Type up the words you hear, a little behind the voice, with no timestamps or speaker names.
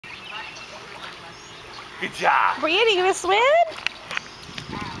Good job. Brianna, you gonna swim?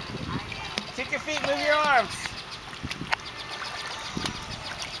 Kick your feet, move your arms.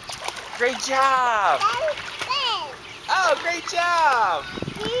 Great job. Oh, great job.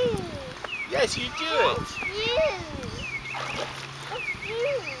 Yes, you do it.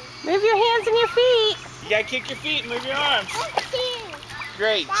 Move your hands and your feet. You gotta kick your feet, move your arms.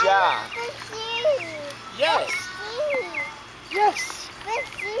 Great job. Yes. Yes.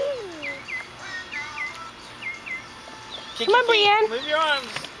 Kick Come on, your feet, Brianne. move your arms.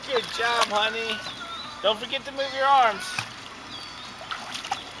 Good job, honey. Don't forget to move your arms.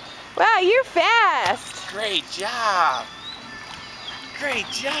 Wow, you're fast. Great job. Great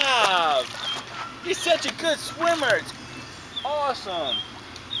job. You're such a good swimmer. It's awesome.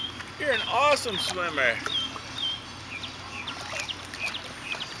 You're an awesome swimmer.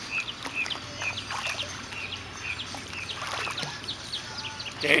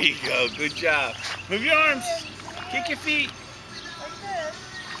 There you go. Good job. Move your arms. Kick your feet.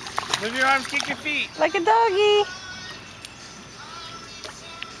 Move your arms, kick your feet. Like a doggy.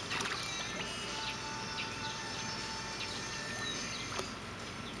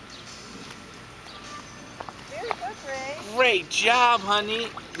 Great job, honey.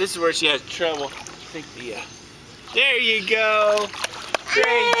 This is where she has trouble. There you go.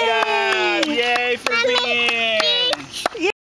 Great job. Yay for being.